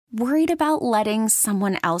Worried about letting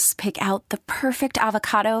someone else pick out the perfect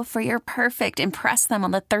avocado for your perfect impress them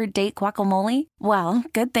on the third date guacamole? Well,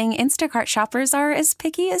 good thing Instacart shoppers are as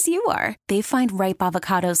picky as you are. They find ripe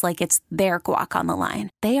avocados like it's their guac on the line.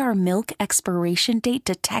 They are milk expiration date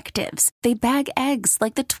detectives. They bag eggs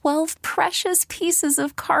like the 12 precious pieces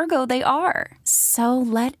of cargo they are. So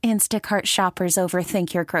let Instacart shoppers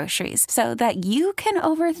overthink your groceries so that you can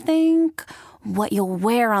overthink what you'll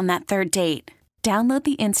wear on that third date. Download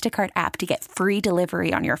the Instacart app to get free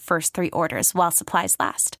delivery on your first 3 orders while supplies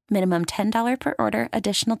last. Minimum $10 per order.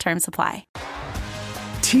 Additional terms apply.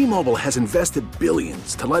 T-Mobile has invested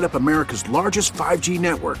billions to light up America's largest 5G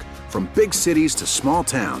network, from big cities to small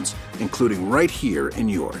towns, including right here in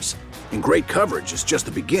yours. And great coverage is just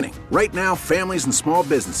the beginning. Right now, families and small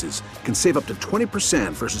businesses can save up to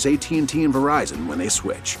 20% versus AT&T and Verizon when they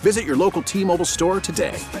switch. Visit your local T-Mobile store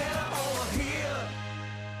today.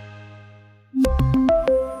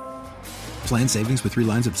 Plan savings with 3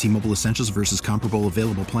 lines of T-Mobile Essentials versus comparable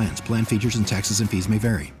available plans. Plan features and taxes and fees may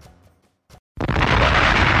vary.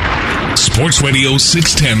 Sports Radio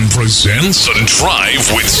 610 presents The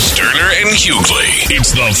Drive with Sterner and Hughley.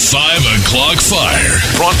 It's the 5 o'clock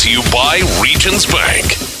fire, brought to you by Regions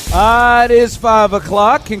Bank. It is 5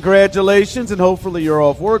 o'clock. Congratulations, and hopefully you're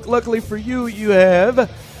off work. Luckily for you, you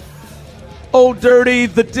have Old Dirty,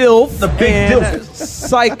 the Dilf, the big Dilf,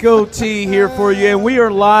 Psycho T here for you. And we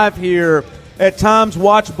are live here at Tom's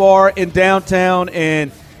Watch Bar in downtown,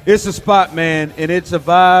 and it's a spot, man, and it's a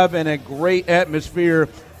vibe and a great atmosphere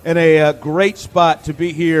and a great spot to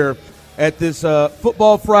be here at this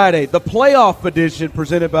Football Friday, the playoff edition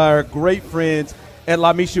presented by our great friends at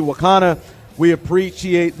La Michoacana. We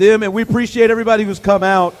appreciate them, and we appreciate everybody who's come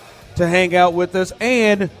out to hang out with us,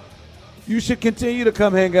 and you should continue to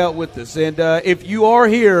come hang out with us. And if you are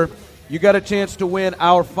here, you got a chance to win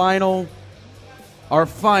our final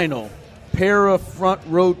pair of front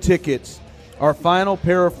row tickets. Our final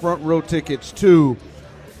pair of front row tickets to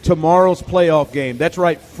tomorrow's playoff game. That's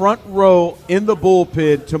right, front row in the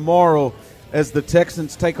bullpen tomorrow as the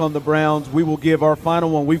Texans take on the Browns. We will give our final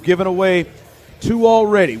one. We've given away 2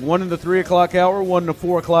 already, one in the 3 o'clock hour, one in the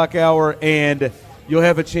 4 o'clock hour, and you'll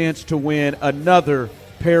have a chance to win another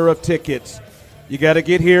pair of tickets. You got to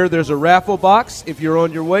get here. There's a raffle box. If you're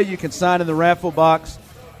on your way, you can sign in the raffle box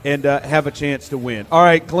and have a chance to win. All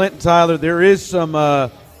right, Clint and Tyler, there is some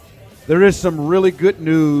really good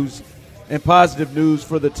news and positive news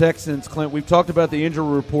for the Texans. Clint, we've talked about the injury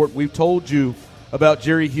report. We've told you about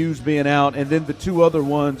Jerry Hughes being out, and then the 2 other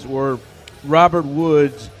ones were Robert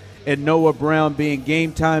Woods and Noah Brown being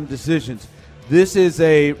game-time decisions. This is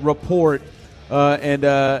a report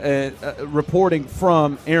reporting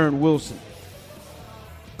from Aaron Wilson.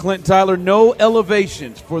 Clint Tyler, no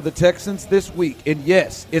elevations for the Texans this week. And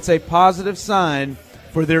yes, it's a positive sign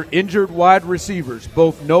for their injured wide receivers.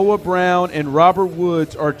 Both Noah Brown and Robert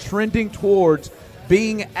Woods are trending towards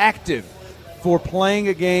being active for playing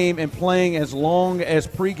a game and playing as long as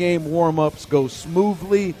pregame warm-ups go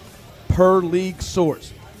smoothly per league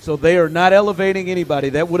source. So they are not elevating anybody.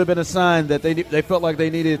 That would have been a sign that they felt like they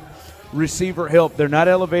needed receiver help. They're not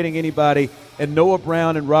elevating anybody, and Noah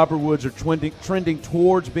Brown and Robert Woods are trending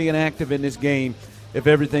towards being active in this game if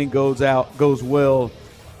everything goes well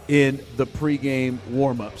in the pregame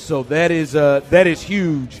warm-up. So that is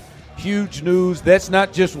huge news. That's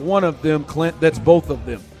not just one of them, Clint. That's both of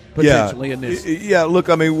them potentially in this. Yeah, look,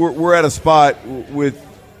 I mean, we're at a spot with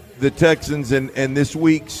the Texans and this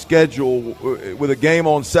week's schedule with a game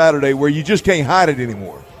on Saturday where you just can't hide it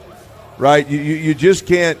anymore, right? You just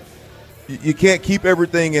can't. You can't keep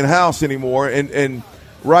everything in-house anymore, and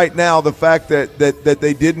right now the fact that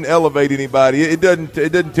they didn't elevate anybody, it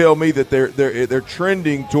doesn't tell me that they're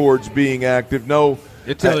trending towards being active. No,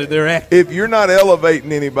 it tells you they're active. If you're not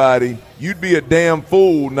elevating anybody, you'd be a damn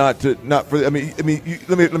fool not for. Let me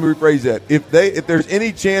rephrase that. If there's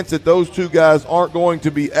any chance that those 2 guys aren't going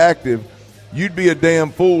to be active, you'd be a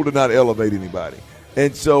damn fool to not elevate anybody.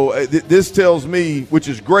 And so this tells me, which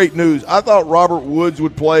is great news. I thought Robert Woods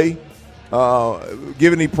would play.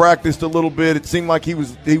 Given he practiced a little bit, it seemed like he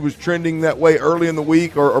was trending that way early in the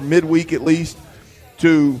week or midweek at least.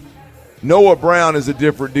 To Noah Brown is a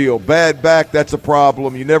different deal. Bad back, that's a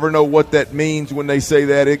problem. You never know what that means when they say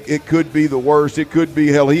that. It could be the worst. It could be,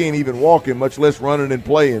 hell, he ain't even walking, much less running and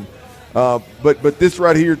playing. But this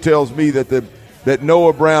right here tells me that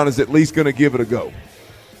Noah Brown is at least going to give it a go.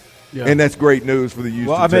 Yeah. And that's great news for the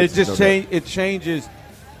Houston Texans. It changes.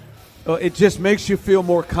 It just makes you feel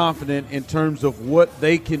more confident in terms of what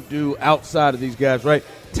they can do outside of these guys, right?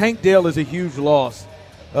 Tank Dell is a huge loss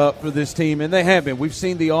for this team, and they have been. We've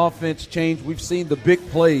seen the offense change. We've seen the big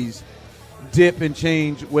plays dip and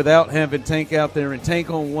change without having Tank out there, and Tank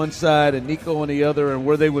on one side and Nico on the other, and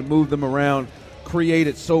where they would move them around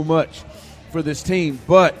created so much for this team.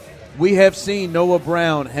 But we have seen Noah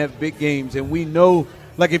Brown have big games, and we know,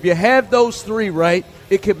 like, if you have those three, right,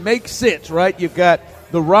 it can make sense, right? You've got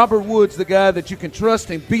the Robert Woods, the guy that you can trust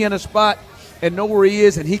and be in a spot and know where he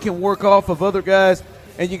is, and he can work off of other guys.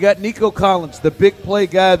 And you got Nico Collins, the big play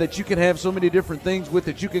guy that you can have so many different things with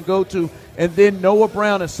that you can go to. And then Noah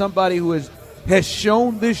Brown is somebody who has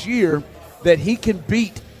shown this year that he can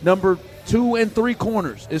beat number 2 and 3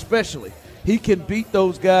 corners, especially. He can beat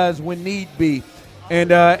those guys when need be.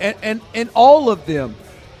 And all of them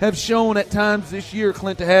have shown at times this year,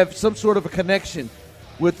 Clint, to have some sort of a connection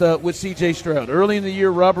with C.J. Stroud. Early in the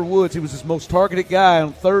year, Robert Woods, he was his most targeted guy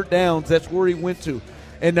on third downs. That's where he went to.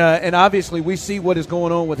 And obviously we see what is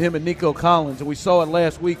going on with him and Nico Collins, and we saw it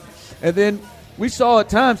last week. And then we saw at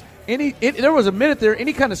times, there was a minute there,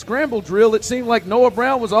 any kind of scramble drill, it seemed like Noah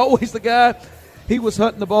Brown was always the guy he was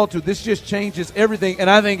hunting the ball to. This just changes everything,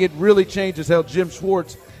 and I think it really changes how Jim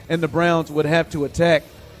Schwartz and the Browns would have to attack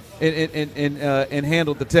and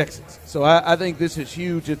handle the Texans. So I think this is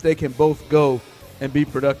huge if they can both go and be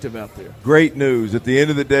productive out there. Great news. At the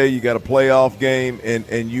end of the day, you got a playoff game,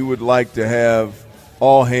 and you would like to have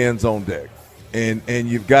all hands on deck, and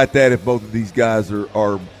you've got that if both of these guys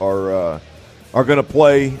are going to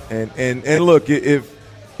play. And look,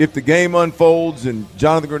 if the game unfolds and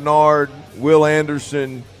Jonathan Grenard, Will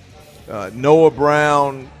Anderson, Noah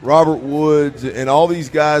Brown, Robert Woods, and all these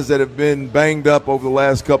guys that have been banged up over the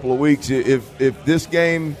last couple of weeks, if this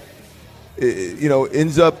game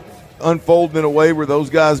ends up unfolding in a way where those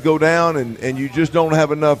guys go down and you just don't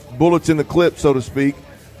have enough bullets in the clip, so to speak,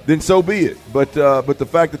 then so be it. But the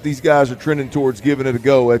fact that these guys are trending towards giving it a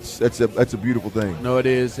go, that's a beautiful thing. No, it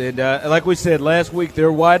is. And like we said last week,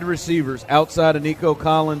 their wide receivers outside of Nico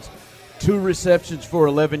Collins, 2 receptions for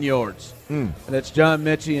 11 yards. And that's John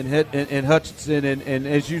Mechie and Hutchinson. And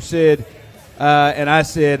as you said, and I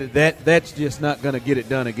said, that's just not going to get it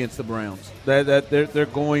done against the Browns. They're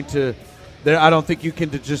going to. I don't think you can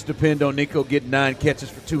just depend on Nico getting 9 catches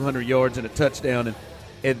for 200 yards and a touchdown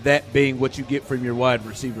and that being what you get from your wide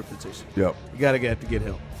receiver position. Yep. You got to get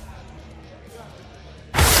help.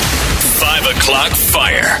 5 o'clock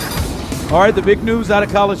fire. All right, the big news out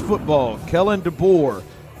of college football. Kellen DeBoer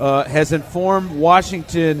has informed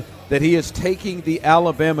Washington that he is taking the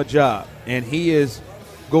Alabama job, and he is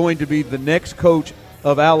going to be the next coach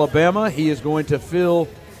of Alabama. He is going to fill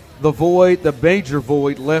the major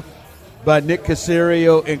void left by Nick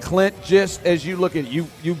Caserio. And Clint, just as you look at it,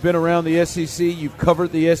 you've been around the SEC, you've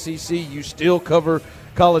covered the SEC, you still cover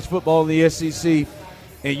college football in the SEC,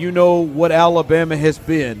 and you know what Alabama has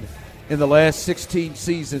been in the last 16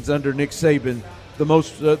 seasons under Nick Saban,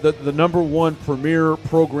 the number 1 premier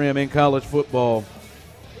program in college football.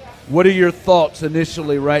 What are your thoughts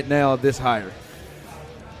initially right now of this hire?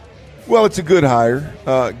 Well, it's a good hire,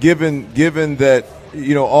 given that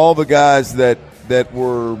all the guys that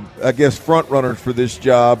were, I guess, front runners for this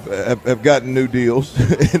job have gotten new deals,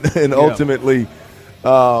 and ultimately,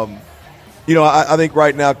 I think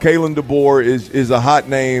right now Kalen DeBoer is a hot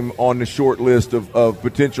name on the short list of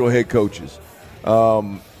potential head coaches.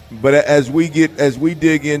 But as we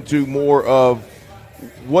dig into more of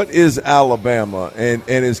what is Alabama, and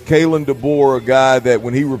is Kalen DeBoer a guy that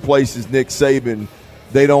when he replaces Nick Saban,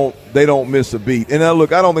 they don't miss a beat? And now,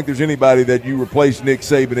 look, I don't think there's anybody that you replace Nick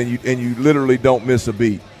Saban and you literally don't miss a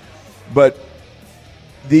beat. But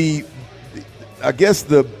I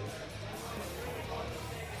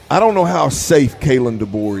don't know how safe Kalen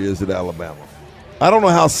DeBoer is at Alabama. I don't know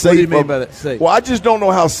how safe. What do you mean by that, safe? Well, I just don't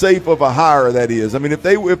know how safe of a hire that is. I mean, if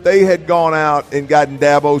they had gone out and gotten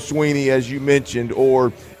Dabo Swinney, as you mentioned,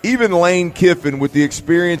 or even Lane Kiffin with the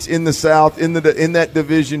experience in the South, in that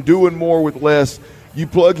division, doing more with less, you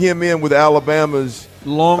plug him in with Alabama's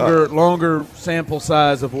longer sample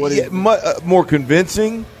size of what more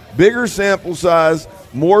convincing, bigger sample size,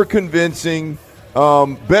 more convincing,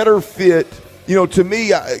 better fit. To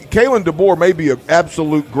me, Kalen DeBoer may be an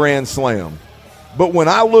absolute grand slam. But when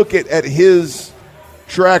I look at his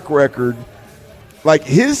track record, like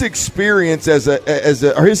his experience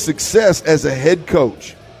or his success as a head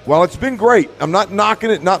coach, while it's been great, I'm not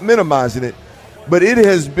knocking it, not minimizing it, but it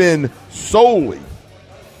has been solely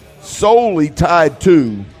tied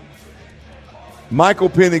to Michael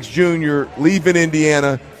Penix Jr. leaving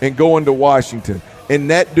Indiana and going to Washington, and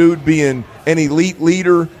that dude being an elite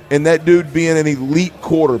leader and that dude being an elite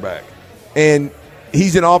quarterback. And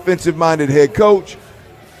he's an offensive-minded head coach.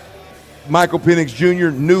 Michael Penix Jr.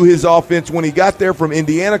 knew his offense when he got there from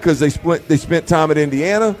Indiana because they spent time at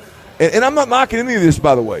Indiana. And I'm not knocking any of this,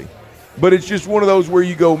 by the way. But it's just one of those where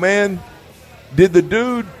you go, man, did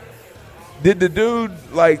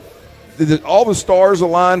all the stars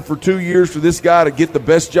align for 2 years for this guy to get the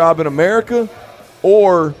best job in America?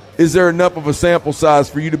 Or is there enough of a sample size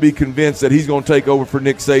for you to be convinced that he's going to take over for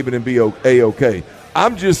Nick Saban and be A-okay?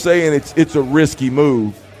 I'm just saying it's a risky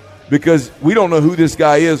move because we don't know who this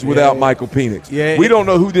guy is without Michael Penix. Yeah, we don't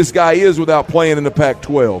know who this guy is without playing in the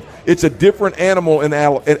Pac-12. It's a different animal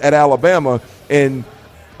at Alabama, and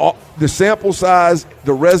the sample size,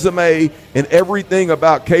 the resume, and everything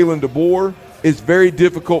about Kalen DeBoer is very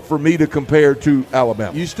difficult for me to compare to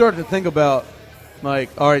Alabama. You start to think about, like,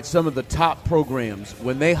 all right, some of the top programs,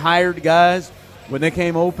 when they hired guys, when they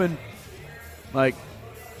came open, like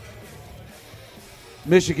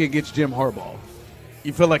Michigan gets Jim Harbaugh.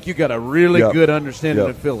 You feel like you got a really good understanding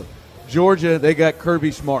of Philly. Georgia, they got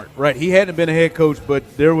Kirby Smart, right? He hadn't been a head coach,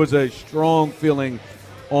 but there was a strong feeling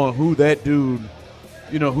on who that dude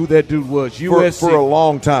was. USC for a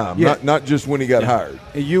long time, not just when he got hired.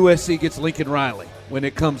 And USC gets Lincoln Riley when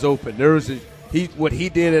it comes open. There was what he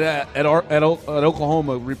did at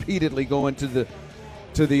Oklahoma repeatedly going to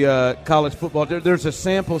the college football. There's a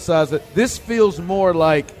sample size that this feels more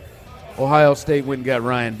like Ohio State went and got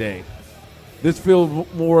Ryan Day. This feels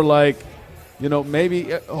more like,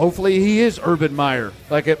 maybe hopefully he is Urban Meyer,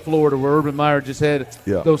 like at Florida, where Urban Meyer just had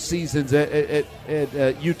those seasons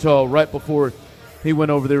at Utah right before he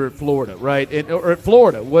went over there at Florida, right? Or at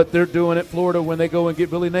Florida, what they're doing at Florida when they go and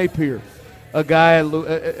get Billy Napier, a guy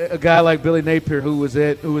like Billy Napier who was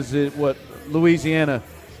at Louisiana,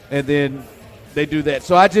 and then they do that.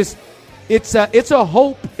 So it's a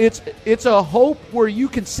hope. It's a hope where you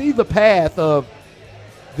can see the path of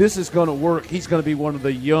this is going to work. He's going to be one of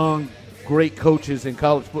the young, great coaches in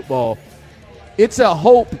college football. It's a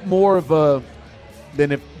hope more of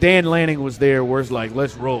than if Dan Lanning was there, where it's like,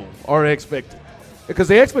 let's roll. Because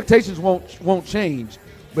the expectations won't change,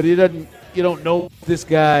 but it doesn't. You don't know if this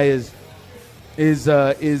guy is as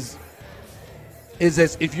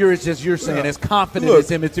if you're saying as confident as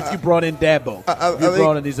him as if you brought in Dabo.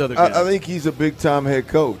 Brought in these other guys. I think he's a big time head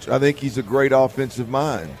coach. I think he's a great offensive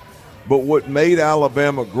mind. But what made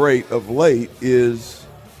Alabama great of late is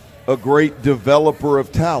a great developer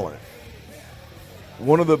of talent.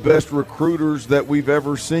 One of the best recruiters that we've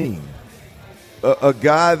ever seen. A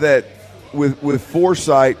guy that with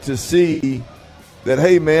foresight to see that,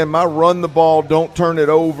 hey, man, my run the ball, don't turn it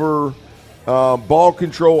over, ball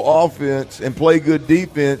control offense and play good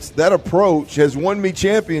defense, that approach has won me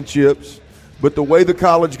championships. But the way the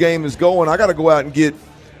college game is going, I got to go out and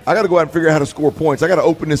figure out how to score points. I got to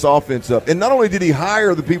open this offense up. And not only did he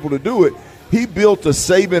hire the people to do it, he built a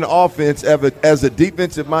Saban offense as a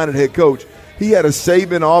defensive-minded head coach. He had a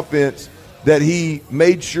Saban offense that he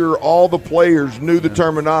made sure all the players knew the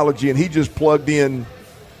terminology, and he just plugged in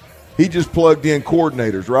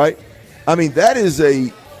coordinators, right? I mean,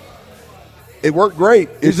 it worked great.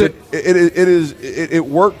 It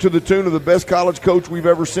worked to the tune of the best college coach we've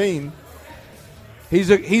ever seen.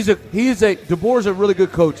 DeBoer's a really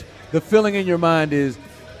good coach. The feeling in your mind is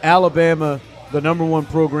Alabama, the number one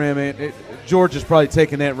program, and Georgia's probably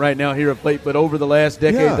taking that right now here of late, but over the last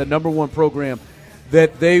decade, the number one program,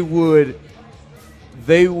 that they would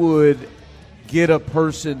get a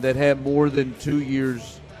person that had more than 2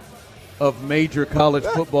 years of major college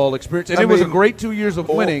football experience, and it was a great 2 years of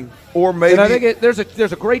winning. Or maybe, and I think there's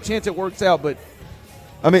a great chance it works out, but.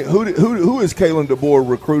 I mean, who is Kalen DeBoer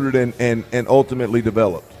recruited and ultimately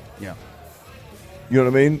developed? Yeah. You know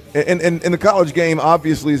what I mean? And the college game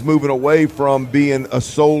obviously is moving away from being a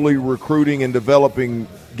solely recruiting and developing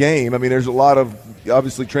game. I mean, there's a lot of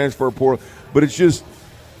obviously transfer portal, but it's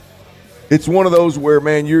one of those where,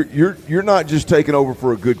 man, you're not just taking over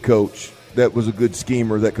for a good coach that was a good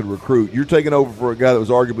schemer that could recruit. You're taking over for a guy that was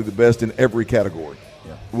arguably the best in every category.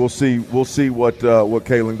 Yeah. We'll see what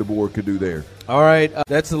Kalen DeBoer could do there. All right,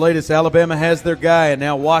 that's the latest. Alabama has their guy, and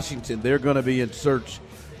now Washington. They're going to be in search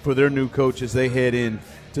for their new coach as they head in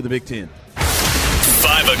to the Big Ten.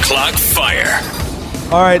 5 o'clock fire.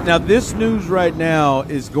 All right, now this news right now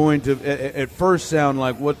is going to at first sound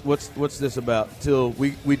like what's this about until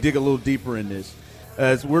we dig a little deeper in this.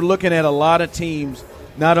 As we're looking at a lot of teams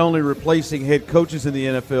not only replacing head coaches in the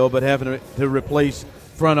NFL, but having to replace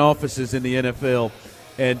front offices in the NFL.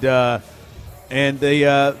 And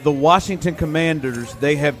the Washington Commanders,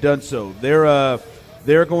 they have done so.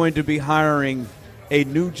 They're going to be hiring a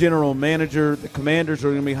new general manager. The Commanders are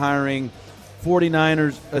going to be hiring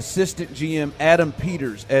 49ers assistant GM Adam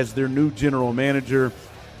Peters as their new general manager.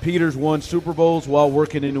 Peters won Super Bowls while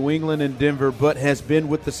working in New England and Denver, but has been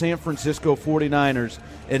with the San Francisco 49ers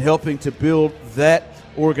and helping to build that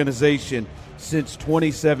organization. since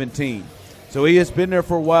 2017. So he has been there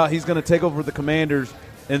for a while. He's going to take over the Commanders.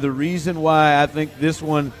 And the reason why I think this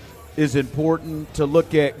one is important to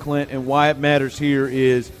look at, Clint, and why it matters here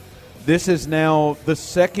is this is now the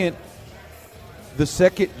second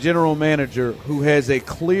general manager who has a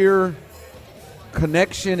clear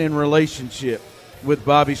connection and relationship with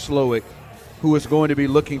Bobby Slowick, who is going to be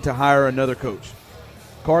looking to hire another coach.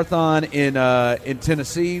 Carthon in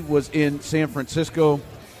Tennessee was in San Francisco,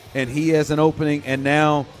 and he has an opening. And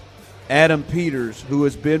now Adam Peters, who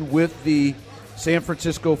has been with the San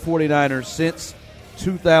Francisco 49ers since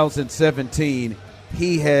 2017,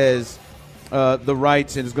 he has the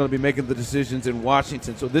rights and is going to be making the decisions in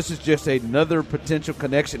Washington. So this is just another potential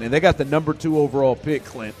connection. And they got the number 2 overall pick,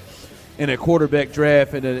 Clint, in a quarterback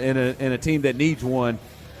draft and a team that needs one.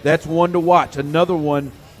 That's one to watch. Another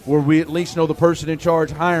one where we at least know the person in charge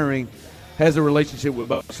hiring has a relationship with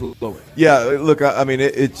Bobby Slowick. Yeah, look, I mean,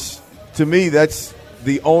 it's to me that's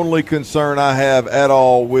the only concern I have at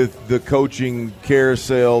all with the coaching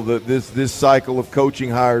carousel, this cycle of coaching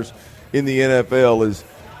hires in the NFL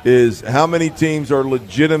is how many teams are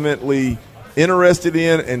legitimately interested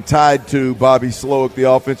in and tied to Bobby Slowick, the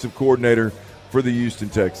offensive coordinator for the Houston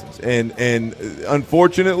Texans. And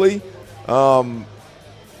unfortunately,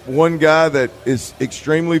 one guy that is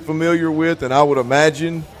extremely familiar with, and I would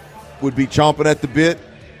imagine would be chomping at the bit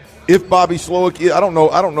if Bobby Slowick. I don't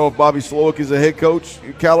know if Bobby Slowick is a head coach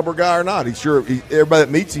caliber guy or not. Everybody that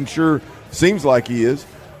meets him sure seems like he is.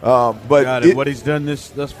 But what he's done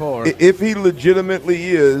thus far. If he legitimately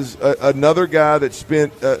is another guy that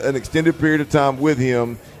spent an extended period of time with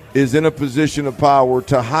him, is in a position of power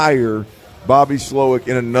to hire Bobby Slowick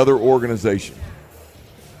in another organization.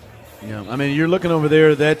 Yeah, I mean, you're looking over there.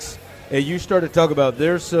 You start to talk about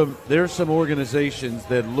there's some organizations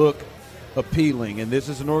that look appealing, and this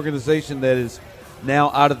is an organization that is now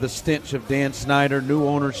out of the stench of Dan Snyder, new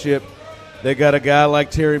ownership. They got a guy like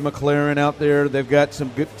Terry McLaurin out there. They've got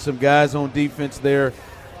some guys on defense there.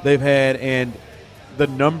 They've had, and the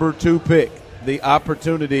number 2 pick, the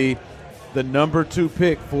opportunity, the number 2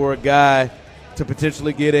 pick for a guy to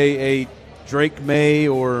potentially get a Drake May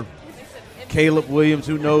or Caleb Williams,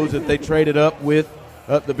 who knows if they traded up with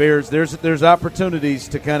the Bears. There's opportunities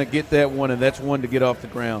to kind of get that one, and that's one to get off the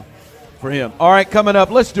ground for him. All right, coming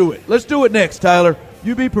up, let's do it. Let's do it next, Tyler.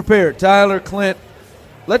 You be prepared. Tyler, Clint,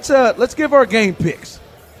 let's give our game picks.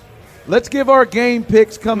 Let's give our game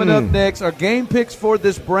picks coming up next. Our game picks for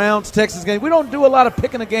this Browns-Texans game. We don't do a lot of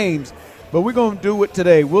picking the games, but we're going to do it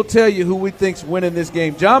today. We'll tell you who we think's winning this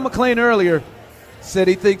game. John McClain earlier said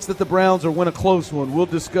he thinks that the Browns will win a close one. We'll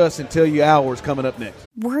discuss and tell you ours coming up next.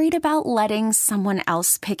 Worried about letting someone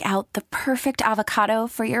else pick out the perfect avocado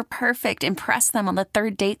for your perfect impress them on the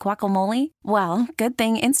third date guacamole? Well, good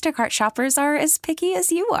thing Instacart shoppers are as picky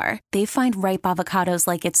as you are. They find ripe avocados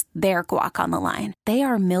like it's their guac on the line. They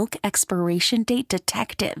are milk expiration date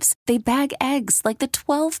detectives. They bag eggs like the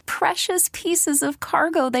 12 precious pieces of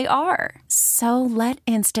cargo they are. So let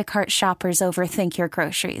Instacart shoppers overthink your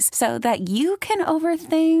groceries so that you can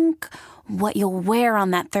overthink what you'll wear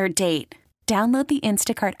on that third date. Download the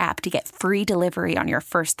Instacart app to get free delivery on your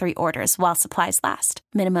first 3 orders while supplies last.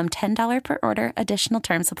 Minimum $10 per order. Additional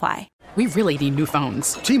terms apply. We really need new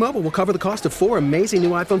phones. T-Mobile will cover the cost of 4 amazing new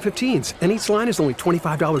iPhone 15s, and each line is only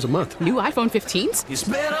 $25 a month. New iPhone 15s? It's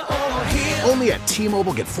better over here. Only at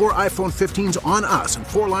T-Mobile, get 4 iPhone 15s on us and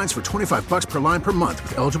 4 lines for $25 per line per month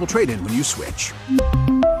with eligible trade-in when you switch.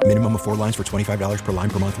 Minimum of 4 lines for $25 per line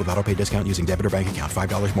per month with autopay discount using debit or bank account.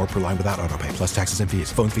 $5 more per line without autopay, plus taxes and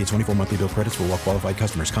fees. Phone fee at 24 monthly bill credits for well-qualified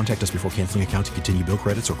customers. Contact us before canceling account to continue bill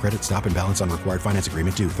credits or credit stop and balance on required finance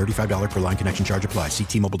agreement due. $35 per line connection charge applies. See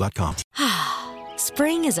T-Mobile.com.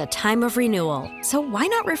 Spring is a time of renewal, so why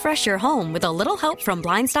not refresh your home with a little help from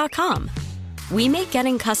Blinds.com? We make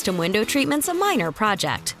getting custom window treatments a minor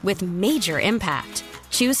project with major impact.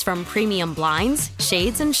 Choose from premium blinds,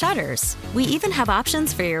 shades, and shutters. We even have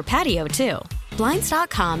options for your patio, too.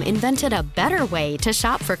 Blinds.com invented a better way to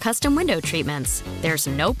shop for custom window treatments. There's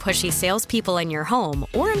no pushy salespeople in your home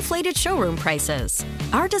or inflated showroom prices.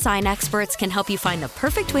 Our design experts can help you find the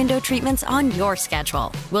perfect window treatments on your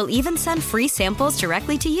schedule. We'll even send free samples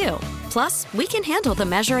directly to you. Plus, we can handle the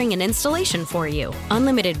measuring and installation for you.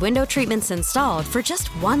 Unlimited window treatments installed for just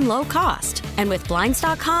one low cost. And with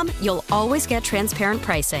Blinds.com, you'll always get transparent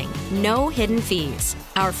pricing. No hidden fees.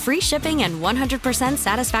 Our free shipping and 100%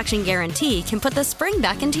 satisfaction guarantee can put the spring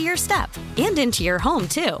back into your step and into your home,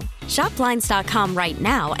 too. Shop Blinds.com right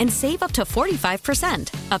now and save up to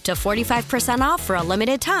 45%. Up to 45% off for a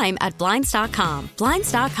limited time at Blinds.com.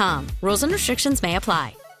 Blinds.com. Rules and restrictions may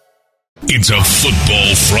apply. It's a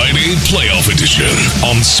Football Friday playoff edition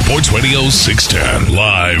on Sports Radio 610.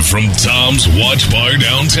 Live from Tom's Watch Bar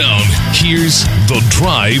downtown, here's The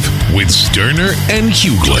Drive with Sterner and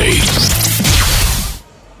Hughley.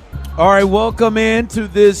 All right, welcome into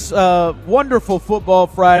this wonderful Football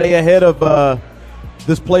Friday ahead of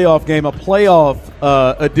this playoff game, a playoff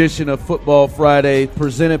edition of Football Friday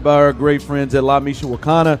presented by our great friends at La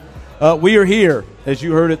Michoacana. We are here, as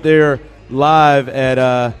you heard it there, live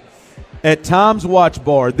at Tom's Watch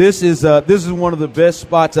Bar. This is one of the best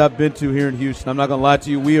spots I've been to here in Houston. I'm not going to lie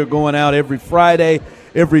to you. We are going out every Friday,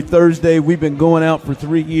 every Thursday. We've been going out for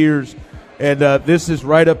 3 years, and this is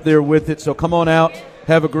right up there with it. So come on out,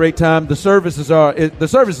 have a great time. The service is all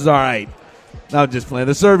right. No, I'm just playing.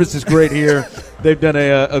 The service is great here. They've done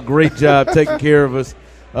a great job taking care of us,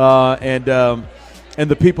 and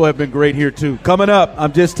the people have been great here too. Coming up,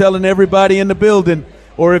 I'm just telling everybody in the building,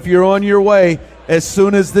 or if you're on your way, as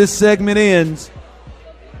soon as this segment ends,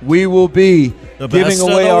 we will be giving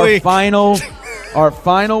away our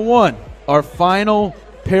final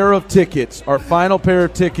pair of tickets. Our final pair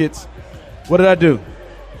of tickets. What did I do?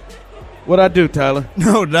 What'd I do, Tyler?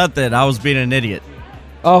 No, nothing. I was being an idiot.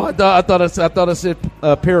 Oh, I thought I said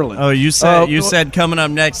Parolin. Oh, you said coming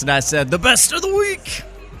up next, and I said the best of the week.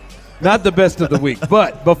 Not the best of the week,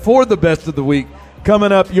 but before the best of the week,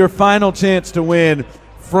 coming up, your final chance to win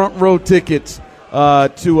front row tickets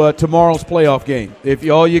to tomorrow's playoff game. If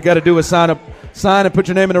all you got to do is sign and put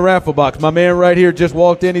your name in the raffle box. My man right here just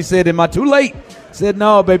walked in. He said, "Am I too late?" I said,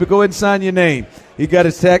 "No, baby. Go ahead and sign your name." He got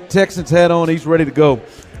his Texans hat on. He's ready to go.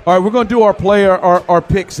 All right, we're going to do our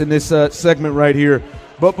picks in this segment right here.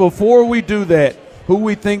 But before we do that, who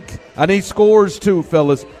we think – I need scores too,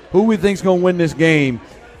 fellas. Who we think's going to win this game?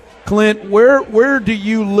 Clint, where do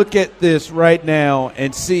you look at this right now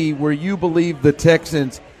and see where you believe the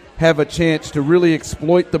Texans have a chance to really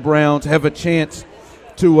exploit the Browns, have a chance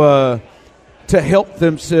to help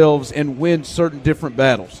themselves and win certain different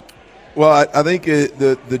battles? Well, I think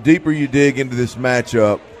the deeper you dig into this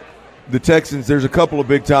matchup, the Texans, there's a couple of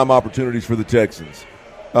big-time opportunities for the Texans.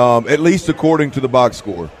 At least according to the box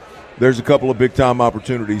score, there's a couple of big-time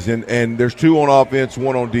opportunities, and there's 2 on offense,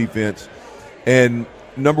 1 on defense. And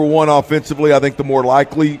number 1 offensively, I think the more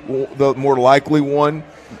likely one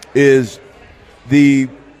is the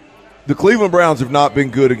Cleveland Browns have not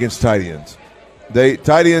been good against tight ends.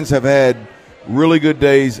 Tight ends have had really good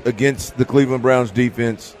days against the Cleveland Browns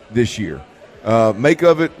defense this year. Make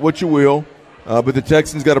of it what you will, but the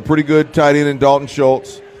Texans got a pretty good tight end in Dalton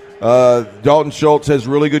Schultz. Dalton Schultz has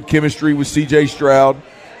really good chemistry with C.J. Stroud.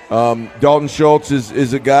 Dalton Schultz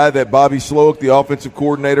is a guy that Bobby Slowick, the offensive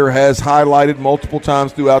coordinator, has highlighted multiple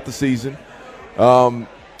times throughout the season.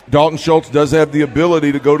 Dalton Schultz does have the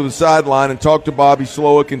ability to go to the sideline and talk to Bobby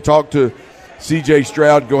Slowick and talk to C.J.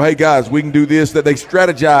 Stroud and go, "Hey, guys, we can do this." That they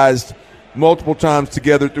strategized multiple times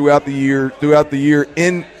together throughout the year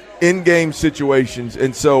in game situations.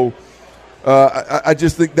 And so I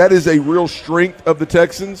just think that is a real strength of the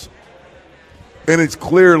Texans, and it's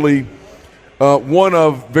clearly one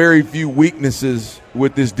of very few weaknesses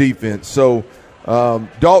with this defense. So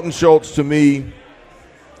Dalton Schultz to me,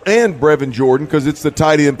 and Brevin Jordan, because it's the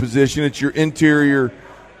tight end position, it's your interior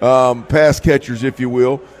pass catchers, if you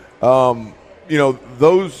will.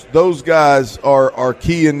 Those guys are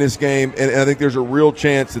key in this game, and I think there's a real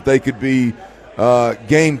chance that they could be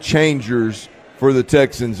game changers for the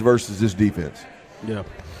Texans versus this defense. Yeah.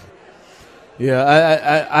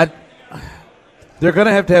 They're going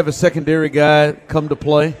to have a secondary guy come to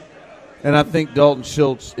play, and I think Dalton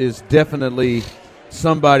Schultz is definitely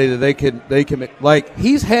somebody that they can like.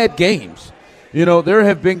 He's had games, there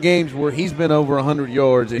have been games where he's been over 100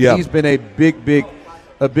 yards, and he's been a big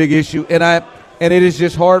issue. And it is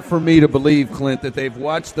just hard for me to believe, Clint, that they've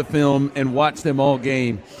watched the film and watched them all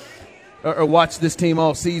game. Or watch this team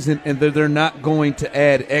all season, and they're not going to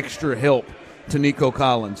add extra help to Nico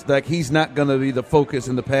Collins. Like, he's not going to be the focus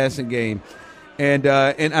in the passing game. And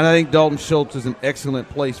I think Dalton Schultz is an excellent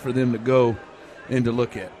place for them to go and to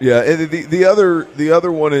look at. Yeah, the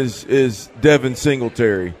other one is Devin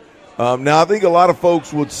Singletary. Now, I think a lot of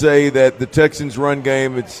folks would say that the Texans' run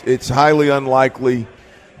game, it's highly unlikely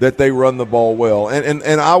that they run the ball well, and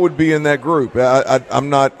I would be in that group. I'm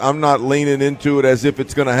not leaning into it as if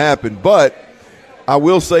it's going to happen, but I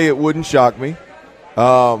will say it wouldn't shock me,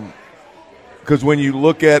 because when you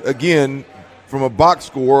look at, again, from a box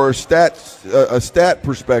score or a stat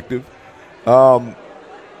perspective, the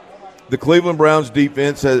Cleveland Browns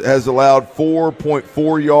defense has allowed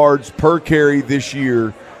 4.4 yards per carry this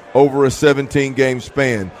year over a 17-game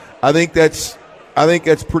span. I think that's I think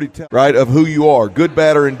that's pretty telling, right, of who you are. Good,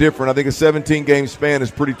 bad, or indifferent. I think a 17-game span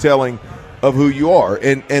is pretty telling of who you are.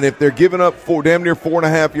 And if they're giving up damn near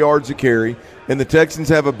 4.5 yards a carry, and the Texans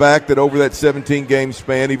have a back that over that 17-game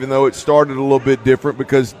span, even though it started a little bit different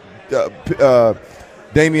because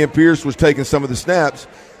Dameon Pierce was taking some of the snaps,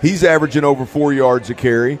 he's averaging over 4 yards a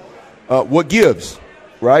carry. What gives,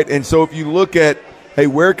 right? And so if you look at, hey,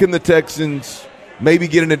 where can the Texans maybe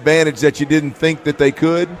get an advantage that you didn't think that they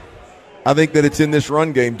could, I think that it's in this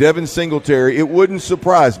run game. Devin Singletary, it wouldn't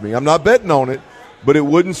surprise me. I'm not betting on it, but it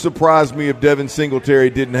wouldn't surprise me if Devin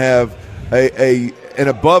Singletary didn't have an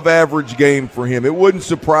above-average game for him. It wouldn't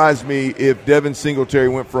surprise me if Devin Singletary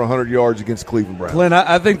went for 100 yards against Cleveland Browns. Glenn,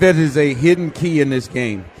 I think that is a hidden key in this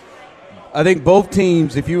game. I think both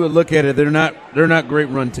teams, if you would look at it, they're not great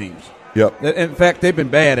run teams. Yep. In fact, they've been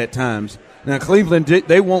bad at times. Now, Cleveland,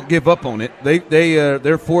 they won't give up on it.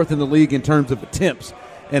 They're fourth in the league in terms of attempts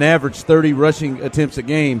and average 30 rushing attempts a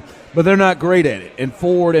game, but they're not great at it. And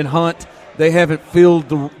Ford and Hunt, they haven't filled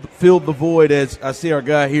the void, as I see our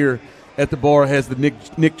guy here at the bar has the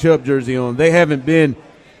Nick Chubb jersey on. They haven't been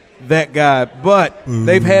that guy, but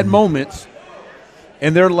they've had moments.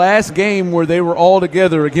 And their last game where they were all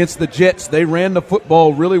together against the Jets, they ran the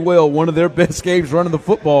football really well, one of their best games running the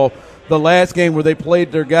football, the last game where they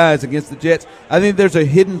played their guys against the Jets. I think there's a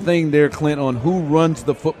hidden thing there, Clint, on who runs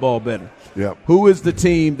the football better. Yep. Who is the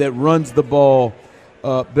team that runs the ball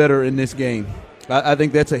better in this game? I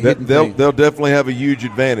think that's a hidden thing. They'll definitely have a huge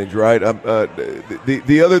advantage, right?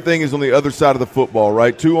 The other thing is on the other side of the football,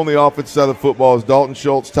 right? Two on the offensive side of the football is Dalton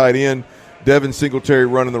Schultz, tight end, Devin Singletary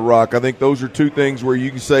running the rock. I think those are two things where you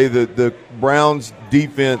can say that the Browns'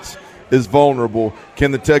 defense is vulnerable.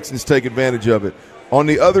 Can the Texans take advantage of it? On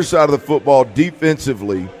the other side of the football,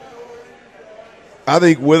 defensively, I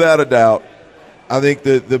think without a doubt, I think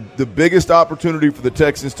the biggest opportunity for the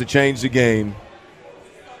Texans to change the game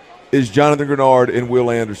is Jonathan Grenard and Will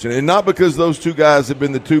Anderson. And not because those two guys have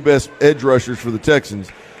been the two best edge rushers for the Texans,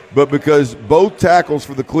 but because both tackles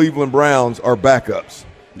for the Cleveland Browns are backups.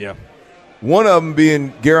 Yeah. One of them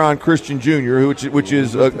being Garon Christian Jr., which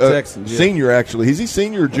is a Texans, senior, actually. Is he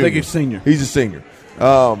senior or junior? I think he's senior. He's a senior.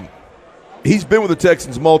 He's been with the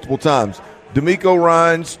Texans multiple times. D'Amico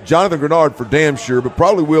Ryans, Jonathan Grenard for damn sure, but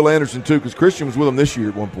probably Will Anderson too, because Christian was with him this year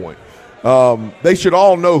at one point. They should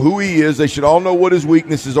all know who he is. They should all know what his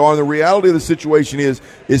weaknesses are. And the reality of the situation is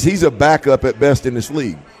he's a backup at best in this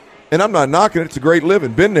league. And I'm not knocking it. It's a great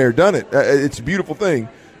living. Been there, done it. It's a beautiful thing.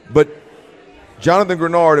 But Jonathan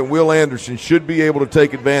Grenard and Will Anderson should be able to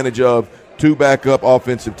take advantage of two backup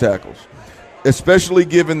offensive tackles, especially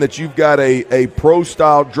given that you've got a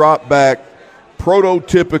pro-style drop back,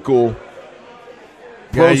 prototypical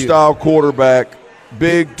pro-style quarterback,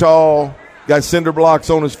 big, tall, got cinder blocks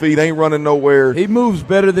on his feet, ain't running nowhere. He moves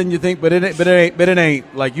better than you think, but it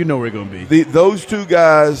ain't like you know where it's going to be. Those two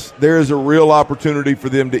guys, there is a real opportunity for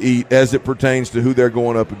them to eat as it pertains to who they're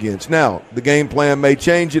going up against. Now, the game plan may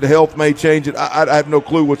change it, health may change it. I have no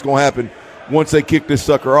clue what's going to happen once they kick this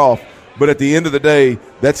sucker off. But at the end of the day,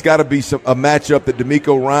 that's got to be a matchup that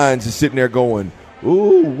D'Amico Ryans is sitting there going,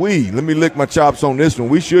 ooh-wee, let me lick my chops on this one.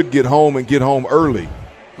 We should get home and get home early.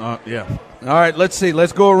 Yeah. All right, let's see.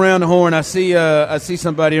 Let's go around the horn. I see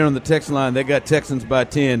somebody here on the text line. They got Texans by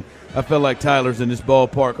 10. I feel like Tyler's in this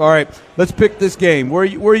ballpark. All right, let's pick this game. Where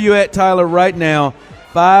are you at, Tyler, right now?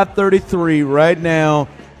 5:33 right now,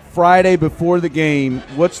 Friday before the game.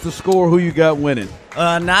 What's the score? Who you got winning?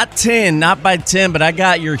 Not by 10, but I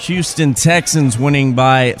got your Houston Texans winning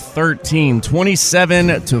by 13.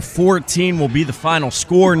 27-14 will be the final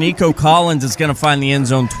score. Nico Collins is going to find the end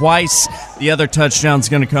zone twice. The other touchdown is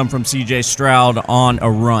going to come from C.J. Stroud on a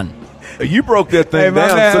run. You broke that thing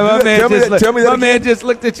down. My man just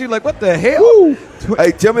looked at you like, what the hell?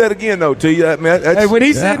 Hey, tell me that again, though, T. When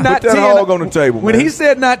he said not 10, put that hog on the table, when man. he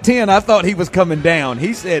said not 10, I thought he was coming down.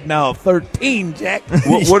 He said, no, 13, Jack.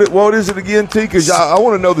 What is it again, T? Because I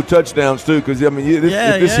want to know the touchdowns, too, because, I mean, if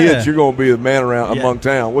this hits, you're going to be the man among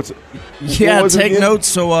town. Take notes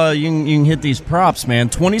so you can hit these props, man.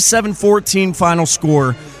 27-14 final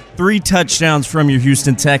score. 3 touchdowns from your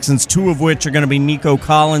Houston Texans, 2 of which are going to be Nico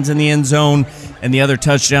Collins in the end zone, and the other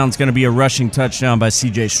touchdown is going to be a rushing touchdown by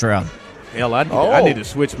C.J. Stroud. Hell, I need to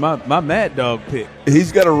switch my Mad Dog pick.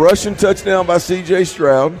 He's got a rushing touchdown by C.J.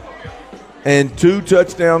 Stroud and 2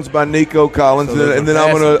 touchdowns by Nico Collins, and then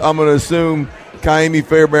I'm gonna assume Kaimi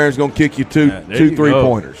Fairbairn's going to kick you two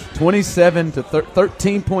 3-pointers.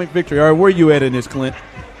 13-point victory. All right, where are you at in this, Clint?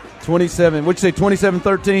 27. What'd you say?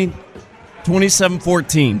 27-13.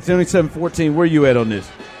 27-14. 27-14. Where are you at on this?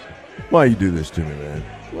 Why you do this to me, man?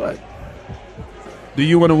 What? Do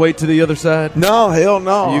you want to wait to the other side? No, hell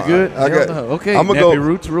no. You good? I got. No. Okay. I'm gonna Nappy go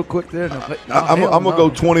Roots real quick there. No, I'm gonna go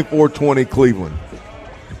 24-20 Cleveland.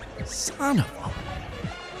 Son of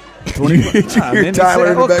a 20.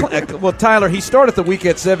 Tyler, well, Tyler, he started the week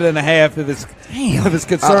at 7.5 of his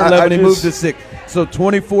concern level, and he moved to 6. So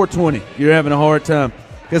 24-20. You're having a hard time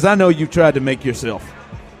because I know you tried to make yourself.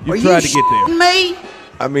 You tried to get there. Me?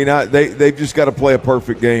 I mean, they've just got to play a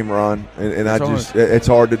perfect game, Ron, and it's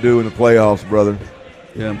hard to do in the playoffs, brother.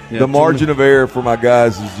 Yeah. The margin of error for my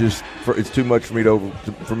guys is just it's too much for me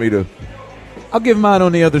to. I'll give mine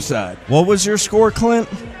on the other side. What was your score, Clint?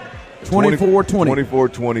 24-20.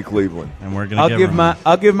 24-20 Cleveland. And we're gonna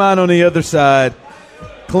I'll give mine on the other side.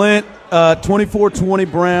 Clint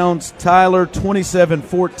 24-20 Browns. Tyler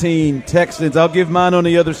 27-14 Texans. I'll give mine on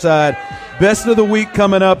the other side. Best of the week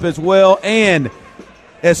coming up as well. And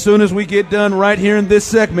as soon as we get done right here in this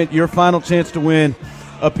segment, your final chance to win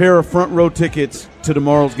a pair of front row tickets to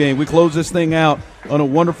tomorrow's game. We close this thing out on a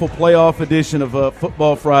wonderful playoff edition of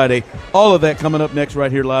Football Friday. All of that coming up next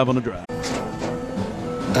right here live on The Drive.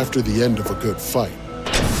 After the end of a good fight,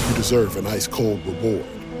 you deserve an ice-cold reward.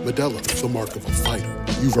 Modelo is the mark of a fighter.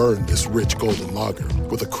 You've earned this rich golden lager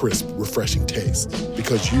with a crisp, refreshing taste.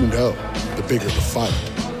 Because you know, the bigger the fight,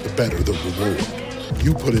 the better the reward.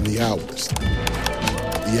 You put in the hours,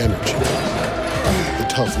 the energy, the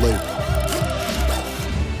tough labor.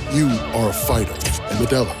 You are a fighter, and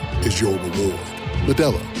Modelo is your reward.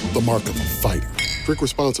 Modelo, the mark of a fighter. Drink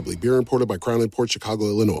responsibly. Beer imported by Crown Imports, Chicago,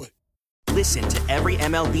 Illinois. Listen to every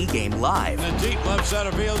MLB game live. In the deep left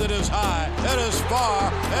center field, it is high, it is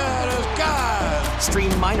far, it is gone.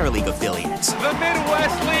 Stream minor league affiliates. The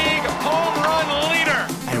Midwest League home run leader.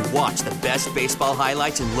 And watch the best baseball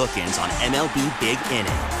highlights and look-ins on MLB Big Inning.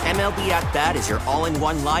 MLB At Bat is your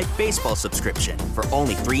all-in-one live baseball subscription for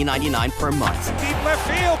only $3.99 per month. Deep left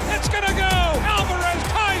field, it's gonna go. Alvarez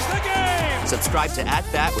ties the game. Subscribe to At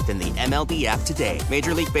Bat within the MLB app today.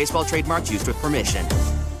 Major League Baseball trademarks used with permission.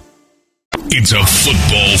 It's a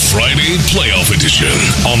Football Friday playoff edition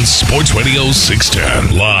on Sports Radio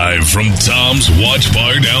 610. Live from Tom's Watch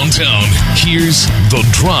Bar downtown, here's The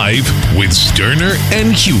Drive with Sterner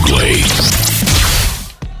and Hughley.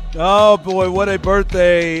 Oh, boy, what a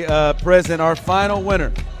birthday present. Our final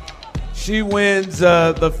winner. She wins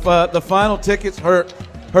the final tickets.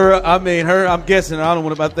 I'm guessing, I don't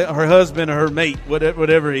know about that, her husband or her mate,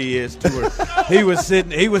 whatever he is to her. He was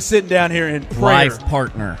sitting down here in prayer. Life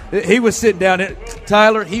partner. He was sitting down there.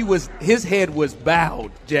 Tyler, his head was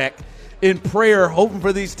bowed, Jack, in prayer, hoping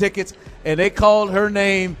for these tickets, and they called her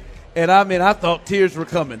name, and I thought tears were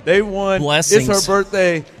coming. They won. Blessings. It's her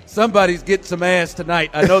birthday. Somebody's getting some ass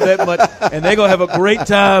tonight. I know that much, and they're going to have a great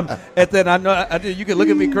time at that. I know you can look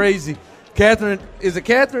at me crazy. Catherine, is it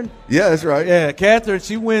Catherine? Yeah, that's right. Yeah, Catherine.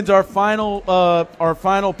 She wins our final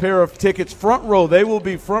pair of tickets, front row. They will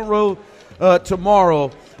be front row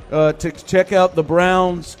tomorrow to check out the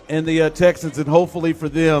Browns and the Texans, and hopefully for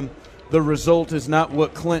them, the result is not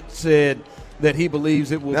what Clint said that he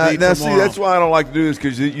believes it will be tomorrow. Now, see, that's why I don't like to do this,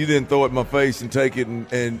 because you didn't throw it in my face and take it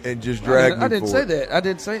and just drag me. I didn't say that. I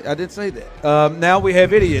didn't say that. Now we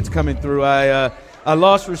have idiots coming through. I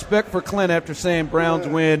lost respect for Clint after saying Browns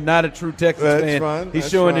win. Not a true Texans fan. Fine. He's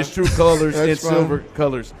showing his true colors and silver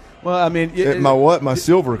colors. Well, I mean, my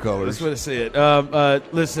silver colors. That's what I said.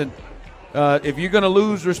 Listen, if you're going to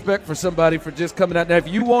lose respect for somebody for just coming out now, if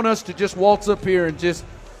you want us to just waltz up here and just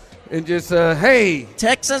hey,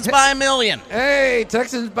 Texans by 1 million. Hey,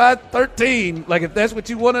 Texans by 13. Like, if that's what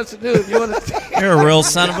you want us to do, You're a real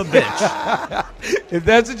son of a bitch. If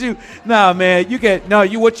that's what you, man,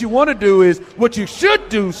 what you want to do is, what you should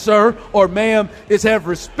do, sir or ma'am, is have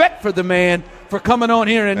respect for the man for coming on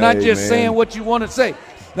here and not just saying what you want to say.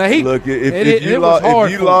 Now if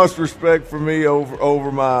you lost respect for me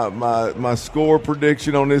over my score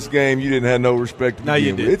prediction on this game, you didn't have no respect to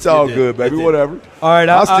begin with. It's all good, baby. Whatever. All right,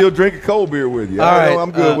 I'll still drink a cold beer with you.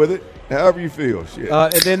 I'm good with it. However you feel. Shit.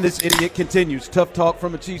 And then this idiot continues. Tough talk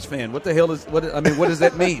from a Chiefs fan. What the hell what does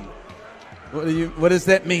that mean? What does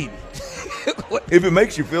that mean? If it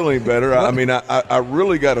makes you feel any better, I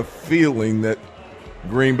really got a feeling that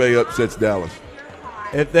Green Bay upsets Dallas.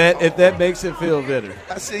 If that makes it feel better.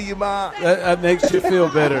 I see you, Ma. That makes you feel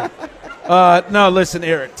better. No, listen,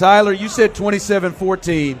 Eric. Tyler, you said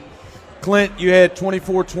 27-14. Clint, you had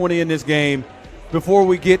 24-20 in this game. Before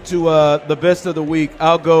we get to the best of the week,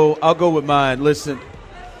 I'll go with mine. Listen,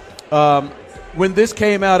 when this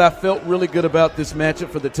came out, I felt really good about this matchup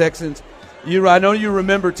for the Texans. I know you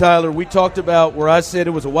remember, Tyler, we talked about where I said it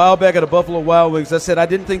was a while back at the Buffalo Wild Wings. I said I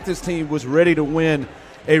didn't think this team was ready to win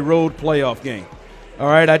a road playoff game. All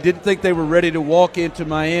right, I didn't think they were ready to walk into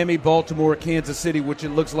Miami, Baltimore, Kansas City, which it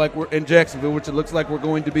looks like we're in Jacksonville, which it looks like we're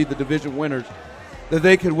going to be the division winners, that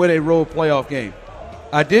they could win a road playoff game.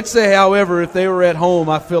 I did say, however, if they were at home,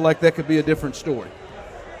 I feel like that could be a different story.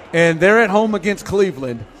 And they're at home against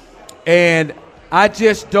Cleveland, and I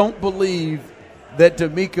just don't believe that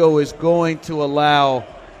D'Amico is going to allow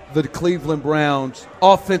the Cleveland Browns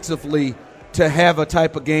offensively to have a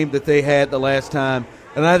type of game that they had the last time.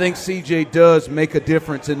 And I think CJ does make a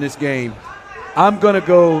difference in this game. I'm going to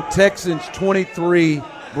go Texans 23,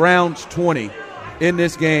 Browns 20 in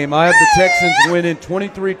this game. I have the Texans winning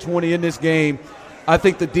 23-20 in this game. I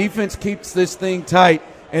think the defense keeps this thing tight.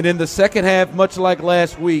 And in the second half, much like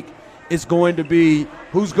last week, it's going to be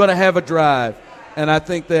who's going to have a drive. And I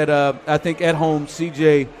think that at home,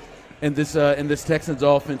 CJ and this Texans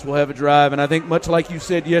offense will have a drive. And I think much like you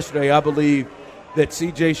said yesterday, I believe that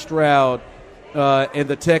CJ Stroud and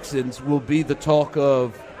the Texans will be the talk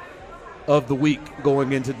of the week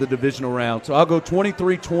going into the divisional round. So I'll go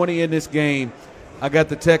 23-20 in this game. I got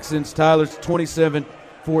the Texans. Tyler's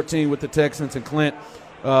 27-14 with the Texans, and Clint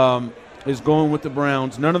is going with the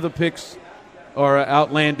Browns. None of the picks are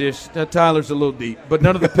outlandish. Tyler's a little deep, but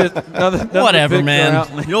none of the picks. Whatever, picks man.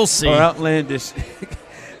 You'll see. Are outlandish.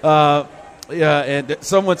 And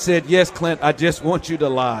someone said, "Yes, Clint. I just want you to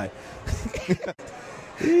lie."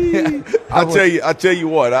 I tell you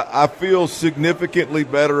what. I feel significantly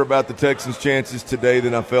better about the Texans' chances today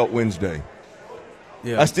than I felt Wednesday.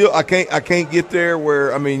 Yeah. I can't get there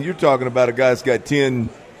where, I mean, you're talking about a guy that's got 10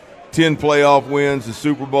 playoff wins, the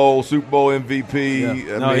Super Bowl MVP.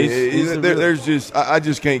 Yeah. I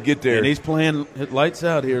just can't get there. And he's playing lights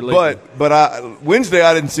out here lately. But Wednesday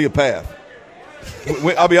I didn't see a path.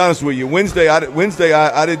 I'll be honest with you. Wednesday I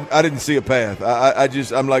didn't see a path.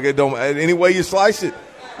 I'm like, it don't, any way you slice it,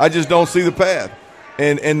 I just don't see the path.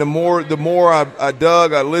 And the more I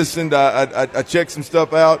dug, I listened, I checked some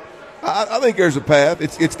stuff out. I think there's a path.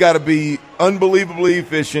 It's got to be unbelievably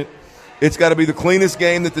efficient. It's got to be the cleanest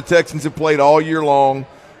game that the Texans have played all year long.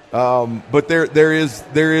 But there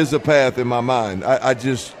is a path in my mind. I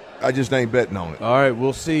just ain't betting on it. All right,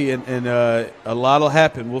 we'll see, and a lot will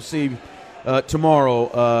happen. We'll see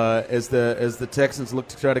tomorrow as the Texans look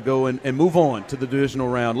to try to go and move on to the divisional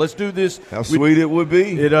round. Let's do this. How sweet it would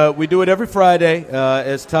be. We do it every Friday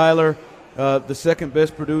as Tyler, the second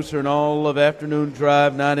best producer in all of Afternoon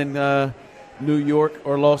Drive, not in New York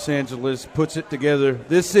or Los Angeles, puts it together.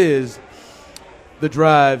 This is the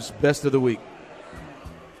Drive's Best of the Week.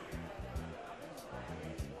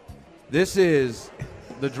 This is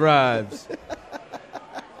the Drive's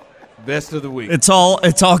Best of the Week. It's all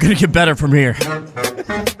going to get better from here.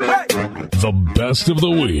 The Best of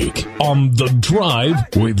the Week on The Drive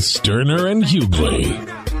with Sterner and Hughley.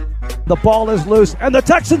 The ball is loose, and the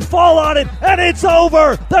Texans fall on it, and it's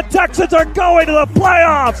over. The Texans are going to the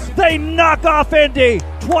playoffs. They knock off Indy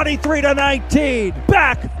 23-19.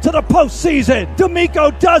 Back to the postseason.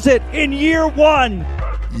 D'Amico does it in year one.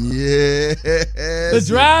 Yes. The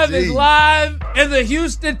Drive is live, and the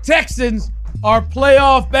Houston Texans are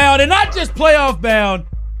playoff bound, and not just playoff bound.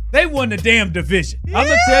 They won the damn division. I'm going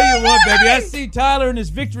to tell you what, baby. I see Tyler in his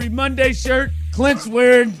Victory Monday shirt. Clint's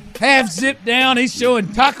wearing half zip down. He's showing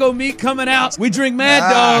taco meat coming out. We drink Mad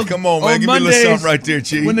Dog. Come on, man. Give me a little something right there,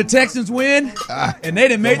 Chief. When the Texans win, and they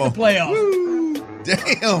didn't make the playoffs. Woo.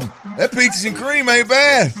 Damn. That peaches and cream ain't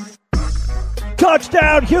bad.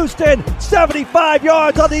 Touchdown, Houston. 75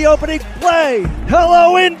 yards on the opening play.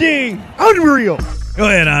 Hello, Indy. Unreal. Go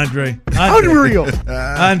ahead, Andre. Unreal.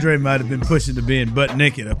 Andre might have been pushing to being butt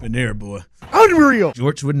naked up in there, boy. Unreal.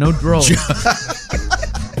 George with no draw.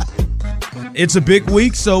 It's a big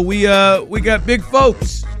week, so we got big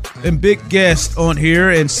folks and big guests on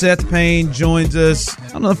here, and Seth Payne joins us. I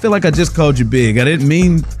don't know, I feel like I just called you big. I didn't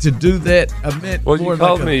mean to do that. I meant more you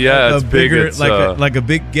called like me, it's bigger, big. Like a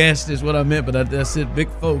big guest is what I meant, but I said big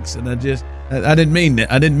folks, and I didn't mean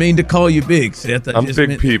that. I didn't mean to call you big, Seth. I'm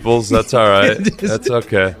big peoples. That's all right. That's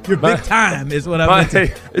okay. You're big time is what I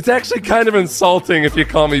meant. It's actually kind of insulting if you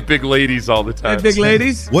call me big ladies all the time. Hey, big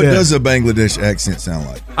ladies? What does a Bangladesh accent sound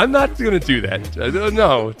like? I'm not going to do that.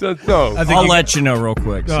 No. I'll let you know real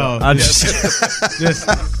quick. So I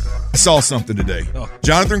saw something today.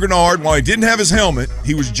 Jonathan Grenard, while he didn't have his helmet,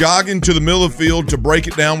 he was jogging to the middle of the field to break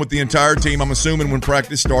it down with the entire team, I'm assuming when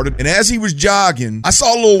practice started. And as he was jogging, I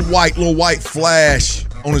saw a little white flash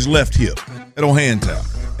on his left hip, that old hand towel.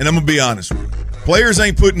 And I'm going to be honest with you. Players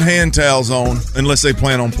ain't putting hand towels on unless they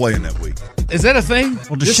plan on playing that week. Is that a thing?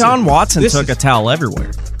 Well, Deshaun Watson took a towel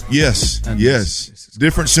everywhere. Yes.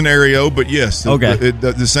 Different scenario, but yes. Okay.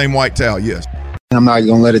 The same white towel, yes. I'm not going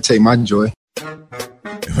to let it take my joy.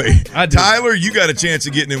 Tyler, you got a chance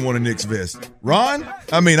of getting in one of Nick's vests. Ron,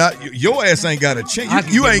 your ass ain't got a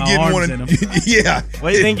chance. You ain't getting one of Yeah.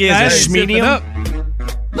 What do you think he is, a medium?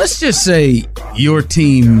 Let's just say your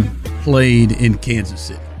team played in Kansas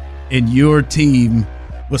City, and your team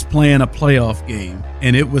was playing a playoff game,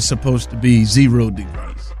 and it was supposed to be 0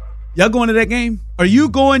 degrees. Y'all going to that game? Are you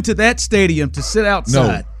going to that stadium to sit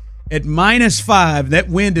outside at -5? That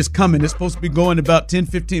wind is coming. It's supposed to be going about 10,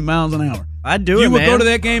 15 miles an hour. I'd do it, You would man. go to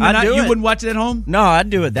that game and I'd do you it. wouldn't watch it at home? No, I'd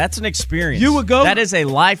do it. That's an experience. You would go? That is a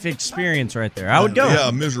life experience right there. I would go. Yeah,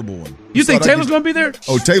 a miserable one. You think Taylor's going to be there?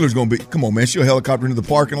 Oh, Taylor's going to be. Come on, man. She'll helicopter into the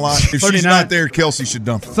parking lot. If she's 39. not there, Kelsey should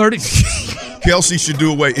dump her. 30. Kelsey should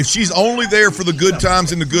do away. If she's only there for the good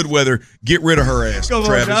times and the good weather, get rid of her ass, Come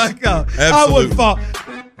Travis. on, John. Absolutely. I wouldn't fall.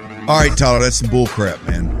 All right, Tyler, that's some bull crap,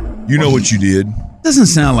 man. You know what you did. Doesn't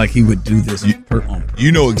sound like he would do this on.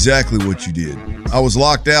 You know exactly what you did. I was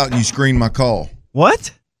locked out and you screened my call.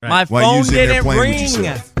 What? Right. My While you phone was in there didn't playing with ring.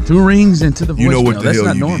 yourself. 2 rings into the voicemail. You know what the That's hell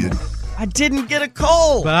not you normal. did. I didn't get a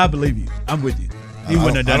call. But I believe you. I'm with you. He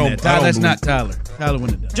wouldn't have done that. Tyler, that's not Tyler. Tyler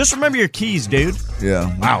wouldn't have done Just remember your keys, dude.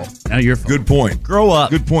 Yeah. Wow. Now you're Good point. Grow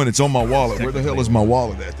up. Good point. It's on my wallet. Where the hell is my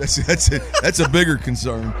wallet at? That's a bigger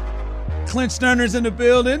concern. Clint Sterner's in the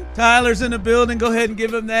building. Tyler's in the building. Go ahead and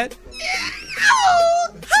give him that.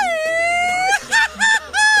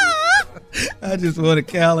 I just wanted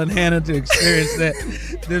Cal and Hannah to experience that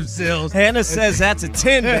themselves. Hannah says that's a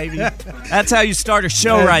 10, baby. That's how you start a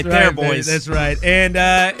show That's right there, baby. boys. That's right. And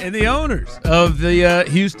the owners of the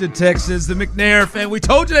Houston Texans, the McNair fan. We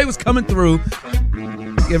told you they was coming through.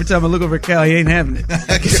 Every time I look over at Cal, he ain't having it.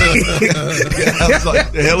 I was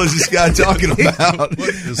like, the hell is this guy talking about?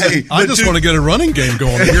 Hey, I just want to get a running game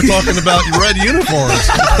going. You're talking about red uniforms.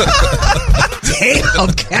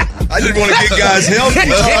 Damn, Cal. I just want to get guys healthy.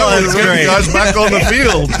 That's great. Guys back on the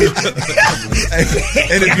field.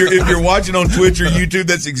 And if you're watching on Twitch or YouTube,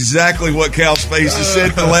 that's exactly what Cal's face has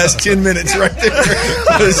said for the last 10 minutes right there.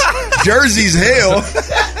 Because Jersey's hell.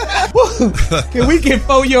 Can we get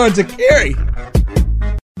 4 yards of carry?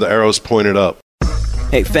 The arrow's pointed up.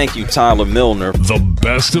 Hey, thank you, Tyler Milner. The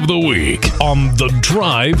best of the week on The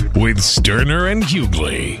Drive with Sterner and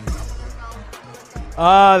Hughley.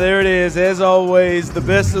 There it is. As always, the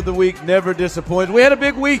best of the week never disappoints. We had a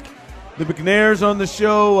big week. The McNairs on the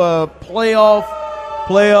show, playoff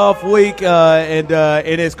week, and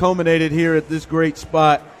it has culminated here at this great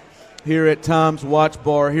spot here at Tom's Watch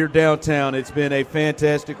Bar here downtown. It's been a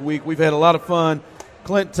fantastic week. We've had a lot of fun.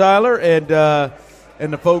 Clint, Tyler, and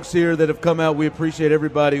the folks here that have come out, we appreciate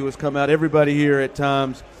everybody who has come out. Everybody here at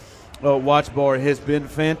Tom's Watch Bar has been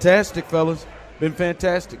fantastic, fellas. Been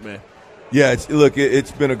fantastic, man. Yeah,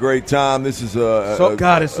 it's been a great time. This is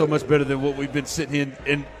God, it's so much better than what we've been sitting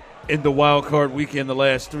in the wild card weekend the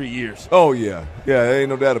last 3 years. Oh yeah, there ain't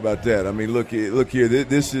no doubt about that. I mean, look here.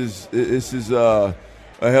 This is a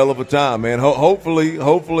hell of a time, man. Hopefully,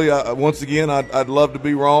 once again, I'd love to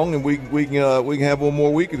be wrong, and we can have one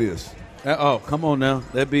more week of this. Come on now,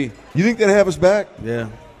 that'd be. You think they'd have us back? Yeah,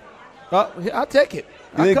 I'll take it.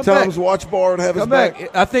 You think Tom's Watch Bar would have us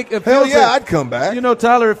back? I think. Hell yeah, I'd come back. You know,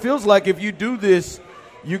 Tyler, it feels like if you do this,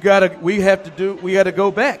 we got to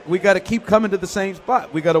go back. We got to keep coming to the same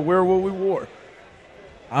spot. We got to wear what we wore.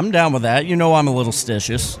 I'm down with that. You know I'm a little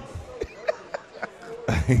stitious.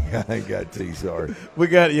 I ain't got tea, sorry.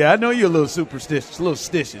 I know you're a little superstitious, a little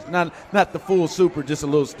stitious. Not the full super, just a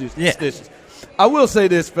little stitious. I will say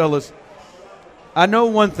this, fellas. I know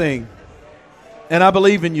one thing, and I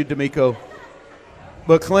believe in you, D'Amico.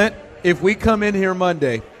 But, Clint, if we come in here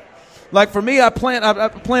Monday, like for me, I plan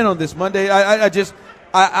on this Monday.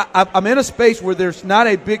 I'm in a space where there's not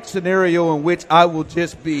a big scenario in which I will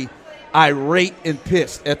just be irate and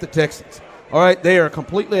pissed at the Texans. All right, they are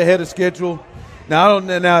completely ahead of schedule. Now,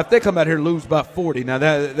 if they come out here and lose by 40, now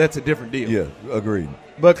that's a different deal. Yeah, agreed.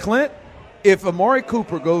 But, Clint, if Amari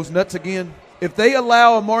Cooper goes nuts again, if they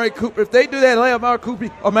allow Amari Cooper, if they do that, allow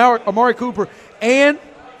Amari Cooper and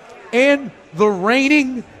the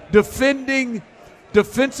reigning, defending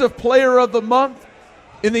defensive player of the month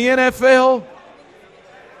in the NFL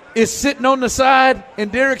is sitting on the side,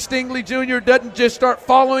 and Derek Stingley Jr. doesn't just start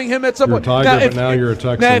following him at some point. You're a Tiger, but now you're a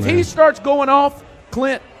Texan. Now, if he starts going off,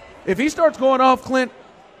 Clint,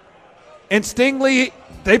 and Stingley,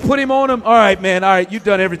 they put him on him, all right, man, all right, you've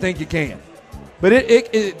done everything you can. But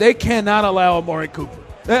they cannot allow Amari Cooper,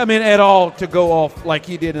 at all, to go off like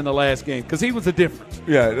he did in the last game, because he was the difference.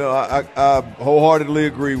 Yeah, no, I wholehearted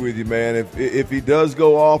agree with you, man. If he does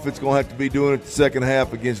go off, it's going to have to be doing it the second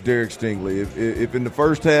half against Derek Stingley. If in the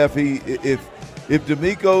first half if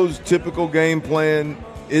D'Amico's typical game plan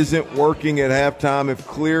isn't working at halftime, if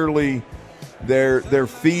clearly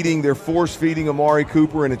they're force feeding Amari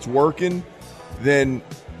Cooper and it's working, then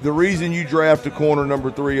the reason you draft a corner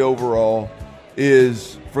number 3 overall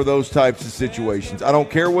is for those types of situations. I don't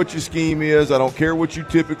care what your scheme is. I don't care what you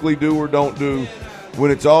typically do or don't do. When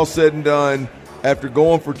it's all said and done, after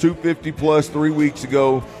going for 250 plus 3 weeks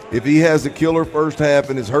ago, if he has a killer first half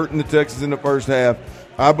and is hurting the Texans in the first half,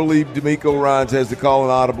 I believe D'Amico Ryans has to call an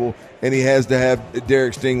audible, and he has to have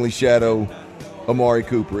Derek Stingley shadow Amari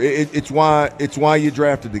Cooper. It's why you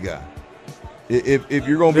drafted the guy. If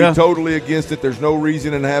you're going to be totally against it, there's no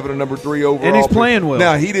reason in having a number 3 overall. And he's playing well.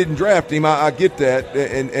 Now, he didn't draft him. I get that,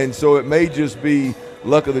 and so it may just be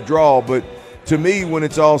luck of the draw. But to me, when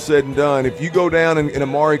it's all said and done, if you go down and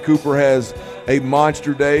Amari Cooper has a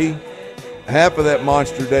monster day, half of that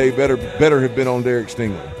monster day better have been on Derek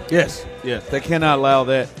Stingley. Yes. They cannot allow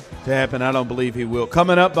that to happen. I don't believe he will.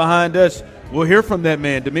 Coming up behind us, we'll hear from that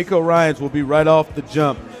man. D'Amico Ryans will be right off the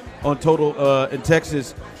jump on Total in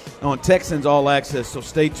Texas on Texans All Access, so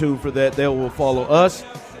stay tuned for that. They will follow us.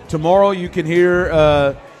 Tomorrow you can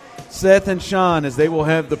hear Seth and Sean as they will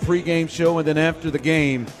have the pregame show, and then after the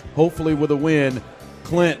game, hopefully with a win,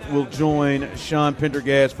 Clint will join Sean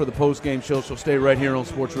Pendergast for the postgame show, so stay right here on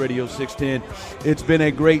Sports Radio 610. It's been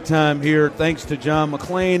a great time here. Thanks to John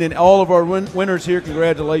McClain and all of our winners here.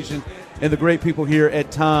 Congratulations, and the great people here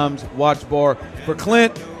at Tom's Watch Bar. For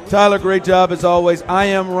Clint, Tyler, great job as always. I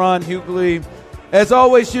am Ron Hughley. As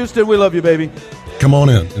always, Houston, we love you, baby. Come on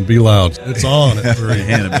in and be loud. It's on at 3.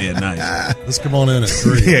 Hannah being nice. Let's come on in at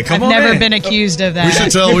 3. Yeah, come I've on never in. been accused of that.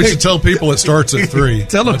 We should tell people it starts at 3.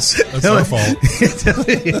 Tell us. That's our fault.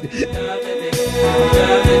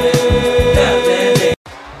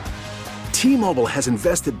 T-Mobile has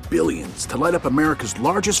invested billions to light up America's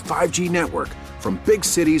largest 5G network, from big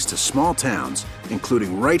cities to small towns,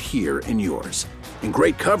 including right here in yours. And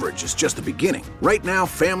great coverage is just the beginning. Right now,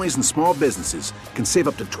 families and small businesses can save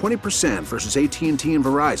up to 20% versus AT&T and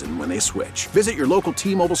Verizon when they switch. Visit your local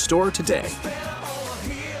T-Mobile store today.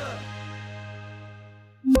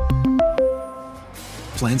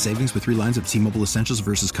 Plan savings with 3 lines of T-Mobile Essentials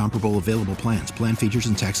versus comparable available plans. Plan features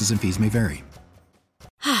and taxes and fees may vary.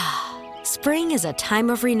 Spring is a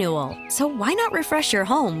time of renewal, so why not refresh your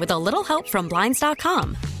home with a little help from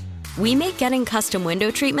Blinds.com? We make getting custom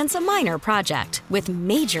window treatments a minor project with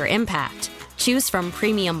major impact. Choose from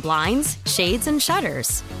premium blinds, shades, and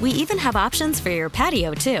shutters. We even have options for your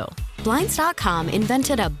patio, too. Blinds.com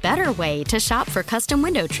invented a better way to shop for custom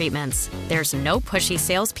window treatments. There's no pushy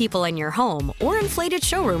salespeople in your home or inflated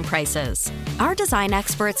showroom prices. Our design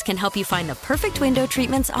experts can help you find the perfect window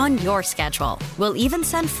treatments on your schedule. We'll even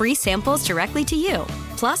send free samples directly to you.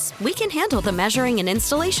 Plus, we can handle the measuring and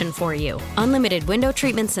installation for you. Unlimited window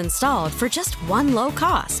treatments installed for just one low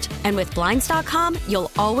cost. And with Blinds.com,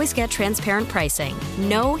 you'll always get transparent pricing.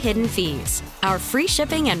 No hidden fees. Our free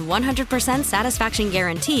shipping and 100% satisfaction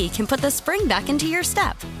guarantee can put the spring back into your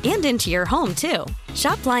step and into your home, too.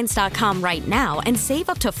 Shop Blinds.com right now and save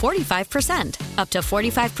up to 45%. Up to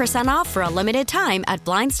 45% off for a limited time at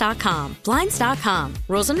Blinds.com. Blinds.com.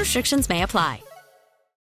 Rules and restrictions may apply.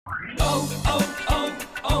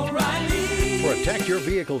 Protect your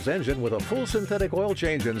vehicle's engine with a full synthetic oil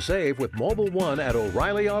change and save with Mobile One at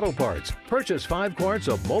O'Reilly Auto Parts. Purchase 5 quarts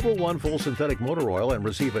of Mobile One full synthetic motor oil and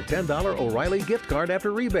receive a $10 O'Reilly gift card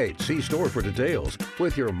after rebate. See store for details.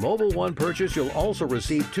 With your Mobile One purchase, you'll also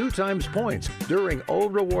receive 2 times points during O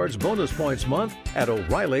Rewards Bonus Points Month at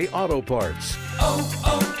O'Reilly Auto Parts.